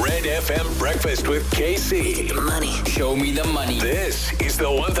money. Red FM Breakfast with KC. Money. Show me the money. This is the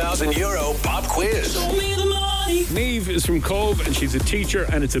 €1,000 pop quiz. Show me the money. Niamh is from Cove and she's a teacher,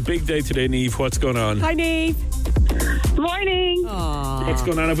 and it's a big day today. Niamh, what's going on? Hi, Niamh. Morning. Aww. What's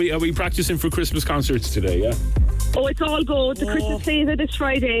going on? Are we practicing for Christmas concerts today, yeah? Oh, it's all go. The Christmas play is this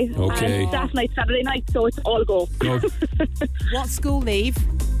Friday. Okay. And staff night Saturday night, so it's all go. No. What school, Niamh?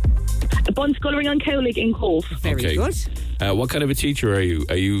 Bunscullery on Cowlig in Cove. Very good. What kind of a teacher are you?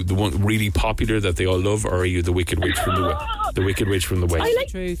 Are you the one really popular that they all love, or are you the Wicked Witch from the Wicked Witch from the West?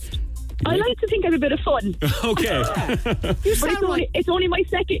 I like to think I have a bit of fun. Okay. It's only my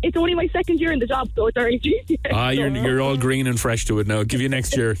second year in the job, so it's already. You're all green and fresh to it now. I'll give you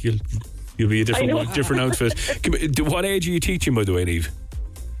next year. You'll be a different outfit. What age are you teaching, by the way, Niamh?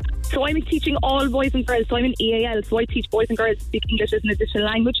 So I'm teaching all boys and girls. So I'm in EAL. So I teach boys and girls to speak English as an additional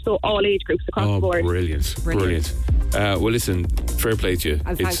language. So all age groups across the board. Brilliant. Well, listen, fair play to you.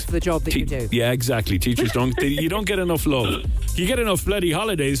 And thanks for the job that you do. Yeah, exactly. Teachers you don't get enough love. You get enough bloody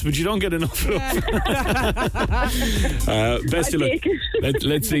holidays, but you don't get enough love. Best of luck.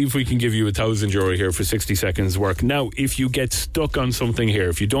 Let's see if we can give you €1,000 here for 60 seconds work. Now, if you get stuck on something here,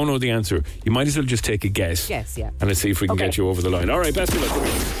 if you don't know the answer, you might as well just take a guess. Yes, yeah. And let's see if we can get you over the line. All right, best of luck.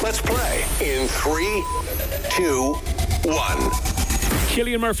 Let's play in 3, 2, 1.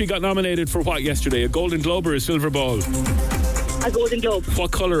 Cillian Murphy got nominated for what yesterday? A Golden Globe or a Silver Ball? A Golden Globe.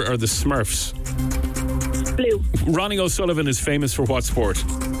 What colour are the Smurfs? Blue. Ronnie O'Sullivan is famous for what sport?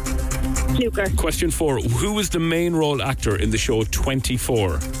 Snooker. Question 4. Who was the main role actor in the show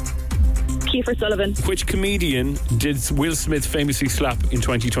 24? Kiefer Sullivan. Which comedian did Will Smith famously slap in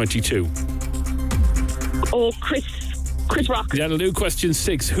 2022? Oh, Chris Rock. That'll do. Question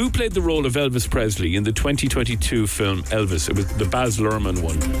 6. Who played the role of Elvis Presley in the 2022 film Elvis? It was the Baz Luhrmann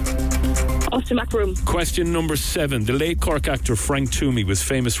one. Austin McBroom. Question number 7. The late Cork actor Frank Twomey was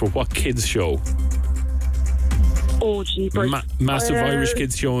famous for what kids show? Oh, jeepers. Massive Irish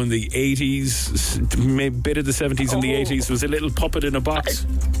kids show in the 80s, bit of the 70s and the 80s. Was a little puppet in a box.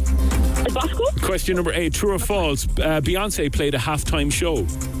 Bosco? Question number 8. True or false? Beyonce played a halftime show.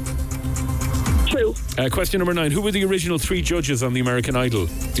 True. Question number 9. Who were the original 3 judges on the American Idol?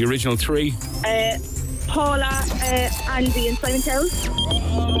 The original 3? Paula, Andy and Simon Cowell.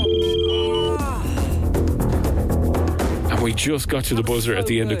 And we just got to the buzzer at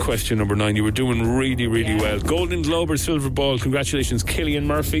the end of question number 9. You were doing really, really well. Golden Globe or Silver Ball. Congratulations, Cillian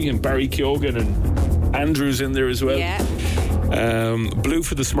Murphy and Barry Keoghan and Andrew's in there as well. Yeah. Blue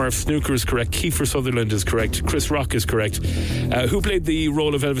for the Smurfs. Snooker is correct. Kiefer Sutherland is correct. Chris Rock is correct. Who played the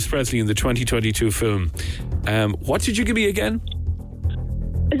role of Elvis Presley in the 2022 film? What did you give me again?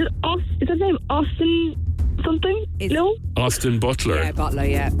 Is his name Austin something? No? Austin Butler. Yeah, Butler,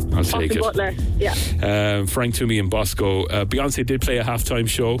 yeah. I'll take Austin it. Butler, yeah. Frank Twomey and Bosco. Beyonce did play a halftime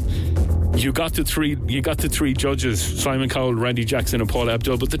show. You got the three judges: Simon Cowell, Randy Jackson, and Paul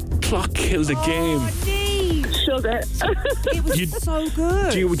Abdul. But the clock killed the game. Sugar. It was so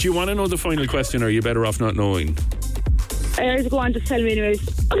good. Do you want to know the final question, or are you better off not knowing? Go on, just tell me anyways.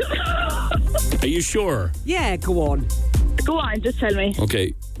 Are you sure? Yeah, go on. Go on, just tell me.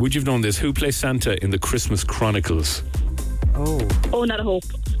 Okay. Would you have known this? Who plays Santa in the Christmas Chronicles? Oh, not a hope.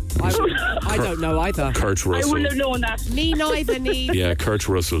 I don't know either. Kurt Russell. I wouldn't have known that. Me neither, Niamh. Yeah, Kurt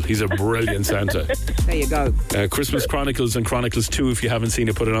Russell. He's a brilliant Santa. There you go. Christmas Chronicles and Chronicles 2. If you haven't seen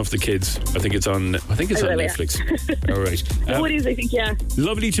it, put it off the kids. I think it's on Netflix. Yeah. All right. No, it is. I think, yeah.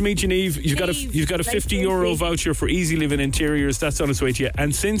 Lovely to meet you, Niamh. You've got a €50 voucher for Easy Living Interiors. That's on its way to you.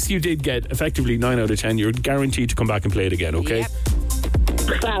 And since you did get effectively 9 out of 10, you're guaranteed to come back and play it again. Okay. Yep.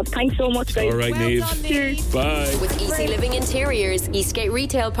 Fab. Thanks so much, guys. All right, Niamh. Cheers. Bye. With Easy Living Interiors, Eastgate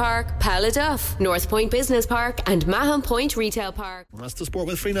Retail Park, Paladuff, North Point Business Park, and Mahon Point Retail Park. That's the sport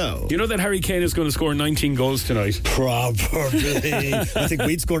with free now. You know that Harry Kane is going to score 19 goals tonight? Probably. I think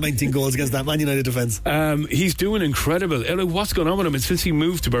we'd score 19 goals against that Man United defence. He's doing incredible. What's going on with him? And since he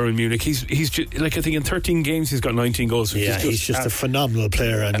moved to Bayern Munich, he's just, I think in 13 games he's got 19 goals. Yeah, he's just a phenomenal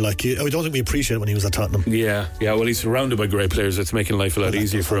player, and I don't think we appreciate it when he was at Tottenham. Yeah. Well, he's surrounded by great players. That's making life a lot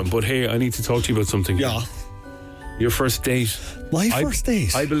easier for him. But hey, I need to talk to you about something. Yeah. Your first date. My first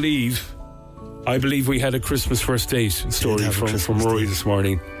date? I believe we had a Christmas first date story from Rory this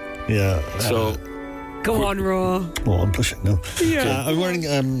morning. Yeah. So go on, Raw. Oh, I'm pushing now. Yeah. I'm wearing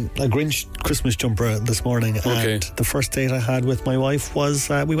a Grinch Christmas jumper this morning, and the first date I had with my wife was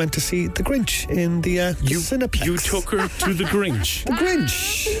we went to see the Grinch in the Cineplex. You took her to the Grinch. The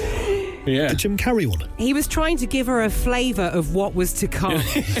Grinch. Yeah. The Jim Carrey one. He was trying to give her a flavour of what was to come.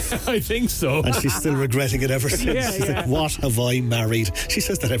 I think so. And she's still regretting it ever since. She's like, what have I married? She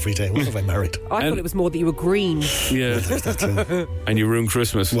says that every day. What have I married? I thought it was more that you were green. Yeah. And you ruin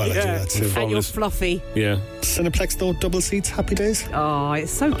Christmas. Well, I do that too. And you're fluffy. Yeah. Cineplex, though, double seats, happy days. Oh,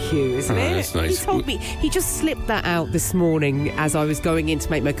 it's so cute, isn't it? That's nice. He told me, he just slipped that out this morning as I was going in to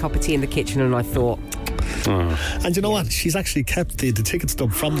make my cup of tea in the kitchen, and I thought... And you know what? She's actually kept the ticket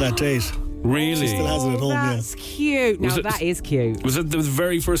stub from that date. Really? She still has it at home, That's cute. Now, that is cute. Was it the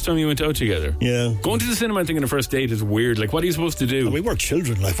very first time you went out together? Yeah. Going to the cinema and thinking a first date is weird. Like, what are you supposed to do? And we were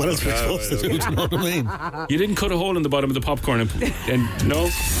children. Like, what else are we supposed to do? Do you know what I mean? You didn't cut a hole in the bottom of the popcorn and no?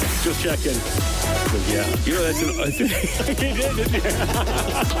 Just checking. But yeah. You know, that's you did, didn't you?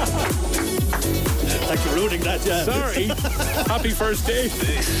 Thanks for ruining that, yeah. Sorry. Happy first date.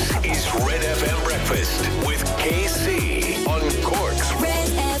 This is Red FM Breakfast with KC on Cork's Red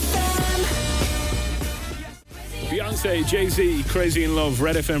FM. Beyonce, Jay-Z, Crazy in Love,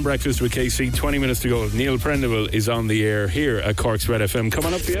 Red FM Breakfast with KC. 20 minutes to go. Neil Prendeville is on the air here at Cork's Red FM. Come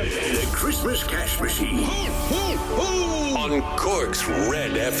on up here. The Christmas Cash Machine on Cork's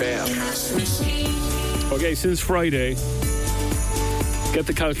Red FM. Okay, since Friday, get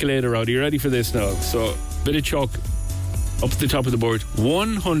the calculator out. Are you ready for this now? So, bit of chalk up at the top of the board.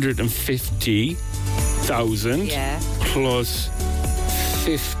 150,000 plus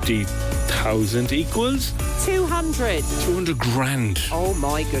 50,000 equals 200 grand. Oh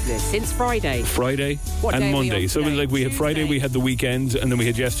my goodness. Since Friday. Friday What and day are we Monday. on So it was today? like we had Friday, we had the weekend, and then we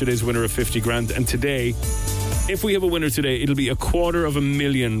had yesterday's winner of 50 grand. And today, if we have a winner today, it'll be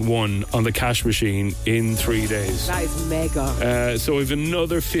 $250,000 won on the cash machine in 3 days. That is mega. So we've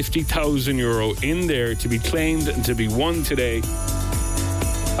another €50,000 in there to be claimed and to be won today.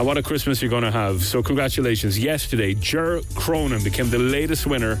 And what a Christmas you're going to have. So congratulations. Yesterday, Ger Cronin became the latest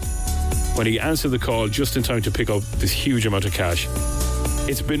winner when he answered the call just in time to pick up this huge amount of cash.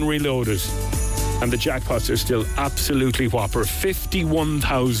 It's been reloaded and the jackpots are still absolutely whopper.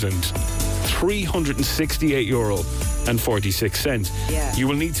 €51,368.46. Yeah. You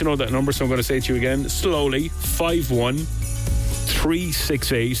will need to know that number, so I'm going to say it to you again slowly.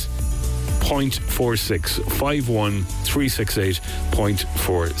 51,368.46.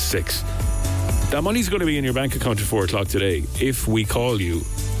 51,368.46. That money's going to be in your bank account at 4 o'clock today if we call you.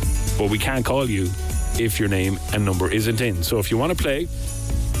 But we can't call you if your name and number isn't in. So if you want to play,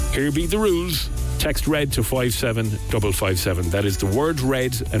 here be the rules. Text RED to 57557. That is the word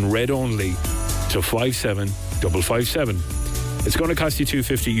RED and RED only to 57557. It's going to cost you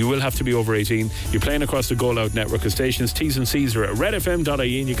 $250. You will have to be over 18. You're playing across the Goal Out network of stations. T's and C's are at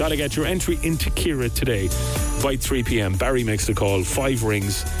redfm.ie, and you got to get your entry into Kira today by 3 p.m. Barry makes the call. 5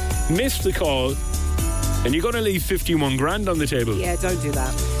 rings. Missed the call, and you're going to leave 51 grand on the table. Yeah, don't do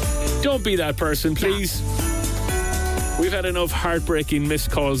that. Don't be that person, please. We've had enough heartbreaking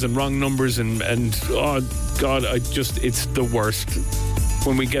missed calls and wrong numbers and oh God, it's the worst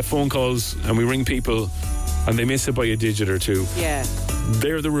when we get phone calls and we ring people and they miss it by a digit or two. Yeah.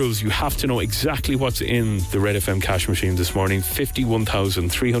 They're the rules. You have to know exactly what's in the Red FM cash machine this morning.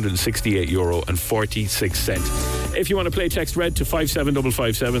 €51,368.46. If you want to play, text RED to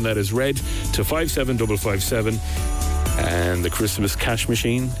 57557. That is RED to 57557. And the Christmas cash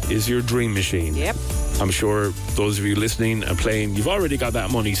machine is your dream machine. Yep. I'm sure those of you listening and playing, you've already got that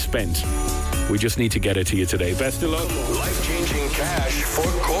money spent. We just need to get it to you today. Best of luck. Life-changing cash for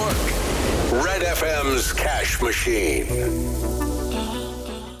Cork. Red FM's cash machine.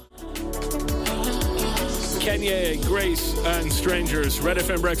 Kenya, Grace and Strangers. Red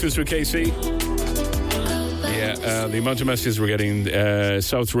FM Breakfast with KC. Yeah, the amount of messages we're getting,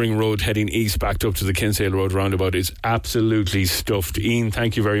 South Ring Road heading east backed up to the Kinsale Road roundabout is absolutely stuffed. Ian,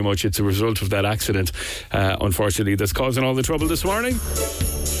 thank you very much. It's a result of that accident, unfortunately, that's causing all the trouble this morning.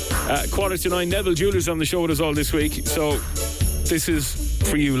 8:45, Neville Jewellers on the show with us all this week. So this is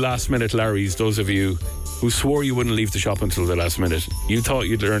for you last minute Larrys, those of you who swore you wouldn't leave the shop until the last minute. You thought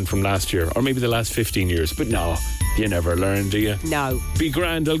you'd learn from last year, or maybe the last 15 years, but no, you never learn, do you? No. Be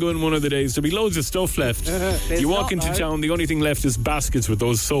grand, I'll go in one of the days. There'll be loads of stuff left. You walk into town, the only thing left is baskets with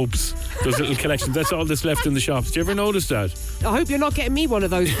those soaps, those little collections. That's all that's left in the shops. Do you ever notice that? I hope you're not getting me one of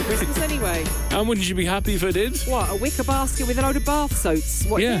those for Christmas anyway. And wouldn't you be happy if I did? What, a wicker basket with a load of bath soaps?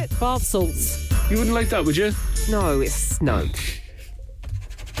 What is it? Bath salts. You wouldn't like that, would you? No, it's no.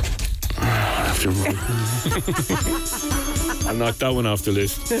 I'll knock that one off the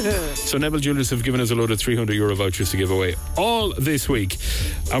list. So Neville Jewellers have given us a load of €300 vouchers to give away all this week,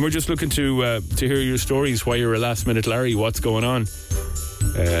 and we're just looking to hear your stories. Why you're a last minute Larry? What's going on?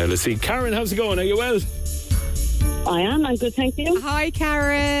 Let's see. Karen, how's it going? Are you well? I am. I'm good, thank you. Hi,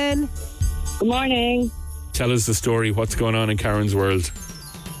 Karen. Good morning. Tell us the story. What's going on in Karen's world?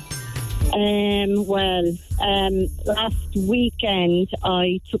 Last weekend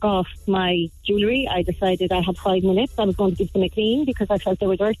I took off my jewellery. I decided I had 5 minutes. I was going to give them a clean because I felt they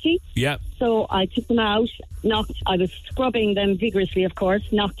were dirty. Yeah. So I took them out, I was scrubbing them vigorously, of course,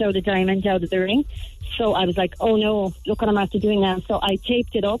 knocked out a diamond out of the ring. So I was like, oh no, look what I'm after doing now. So I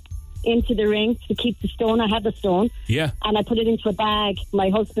taped it up into the ring to keep the stone. I had the stone. Yeah. And I put it into a bag.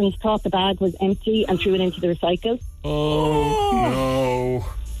 My husband thought the bag was empty and threw it into the recycle. Oh,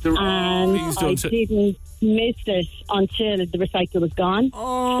 no. And I didn't miss it until the recycle was gone.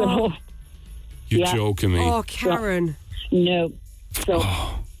 Oh. So, You're joking me. Oh, Karen. No. So,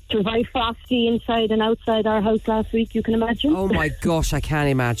 it was very frosty inside and outside our house last week, you can imagine. Oh my gosh, I can't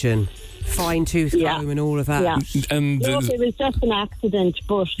imagine. Fine-tooth comb and all of that. Yeah. And look, it was just an accident,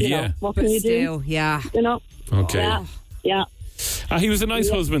 but, you know, what can you do? Yeah. You know? Okay. Yeah. He was a nice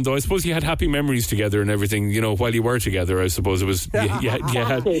husband, though. I suppose you had happy memories together and everything, you know, while you were together. I suppose it was... You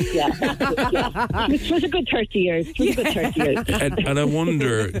had. It was a good 30 years. And I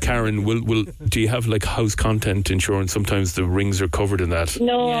wonder, Karen, do you have, like, house content insurance? Sometimes the rings are covered in that.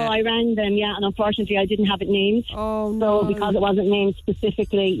 No, I rang them, and unfortunately I didn't have it named. Oh, no. So because it wasn't named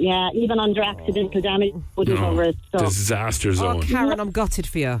specifically, even under accidental damage, wouldn't cover it. So. Disaster zone. Oh, Karen, I'm gutted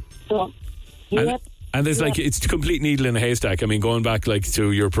for you. So, And there's like, it's a complete needle in a haystack. I mean, going back like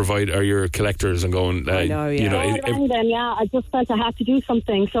to your provider or your collectors and going, I know, you know. I rang them, I just felt I had to do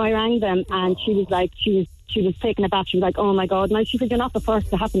something. So I rang them and she was like, she was taken aback. She was like, oh my God. Now she said, you're not the first.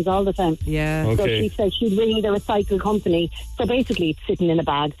 It happens all the time. Yeah. Okay. So she said she'd ring the recycle company. So basically it's sitting in a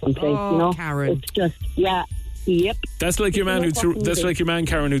bag someplace, you know. Karen. It's just, Yep. That's like your man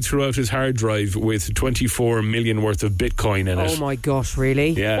Karen, who threw out his hard drive with 24 million worth of Bitcoin in it. Oh my gosh, really?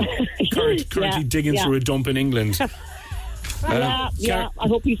 Yeah. Currently digging through a dump in England. I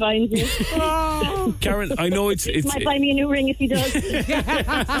hope he finds it. Karen, I know it's might buy me a new ring if he does.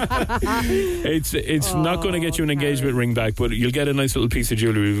 It's not going to get you an engagement ring back, but you'll get a nice little piece of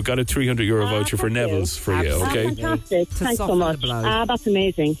jewellery. We've got a €300 voucher for Neville's for you. Okay. Fantastic. Thanks so much. That's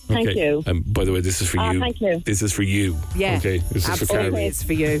amazing. Thank you. By the way, this is for you. Thank you. This is for you. Yeah. Okay. This is for Karen. It's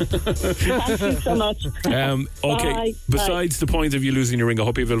for you. Thank you so much. Okay. Bye. Besides the point of you losing your ring, I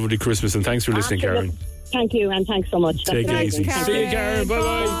hope you have a lovely Christmas and thanks for listening, Karen. Thank you, and thanks so much. Take it easy. See you, Karen.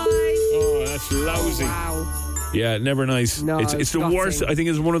 Bye-bye. Oh, that's lousy. Wow. Yeah, never nice. No, it's the worst. I think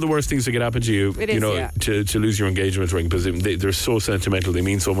it's one of the worst things that could happen to you. To lose your engagement ring because they're so sentimental. They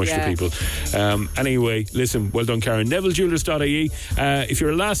mean so much to people. Anyway, listen. Well done, Karen. NevilleJewelers.ie. If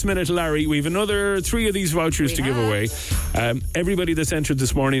you're a last minute Larry, we have another 3 of these vouchers to give away. Everybody that's entered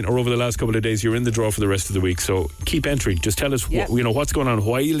this morning or over the last couple of days, you're in the draw for the rest of the week. So keep entering. Just tell us what's going on.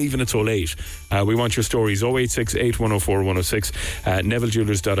 Why are you leaving it so late? We want your stories. 086 8104 106.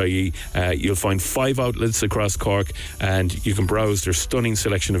 NevilleJewelers.ie. You'll find 5 outlets across Cork and you can browse their stunning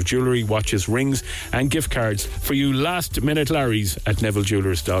selection of jewellery, watches, rings and gift cards for you last minute Larrys at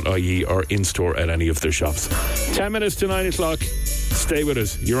NevilleJewelers.ie or in store at any of their shops. 10 minutes to 9 o'clock. Stay with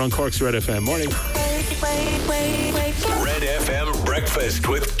us. You're on Cork's Red FM. Morning. Red FM Breakfast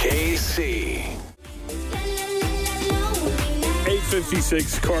with KC.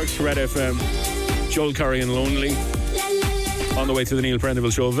 8:56 Cork's Red FM. Joel Curry and Lonely. On the way to the Neil Prendeville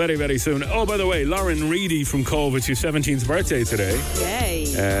show very, very soon. Oh, by the way, Lauren Reedy from Cove, it's your 17th birthday today.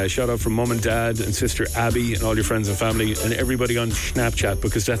 Yay. Shout out from Mum and Dad and Sister Abby and all your friends and family and everybody on Snapchat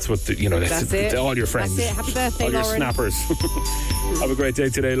because that's what, that's it. All your friends. That's it. Happy birthday, all Lauren. Your snappers. Have a great day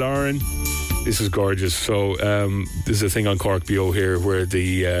today, Lauren. This is gorgeous. So there's a thing on Cork BO here where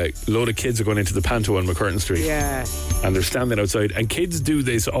the load of kids are going into the Panto on McCurtain Street. Yeah. And they're standing outside. And kids do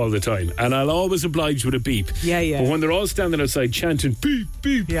this all the time. And I'll always oblige with a beep. Yeah. But when they're all standing outside chanting, beep,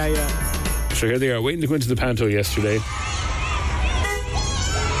 beep. Yeah. So here they are, waiting to go into the Panto yesterday.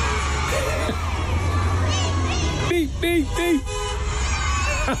 Beep, beep, beep.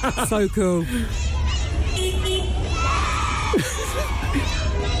 So cool.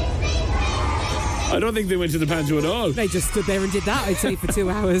 I don't think they went to the Panto at all. They just stood there and did that, I'd say, for 2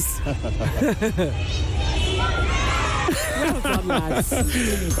 hours. Well done, lads.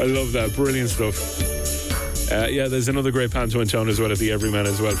 I love that. Brilliant stuff. There's another great Panto in town as well at the Everyman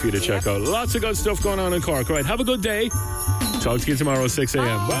as well for you to check out. Lots of good stuff going on in Cork. Right, have a good day. Talk to you tomorrow, 6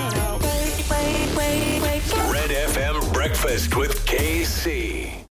 a.m. Bye. Red FM Breakfast with KC.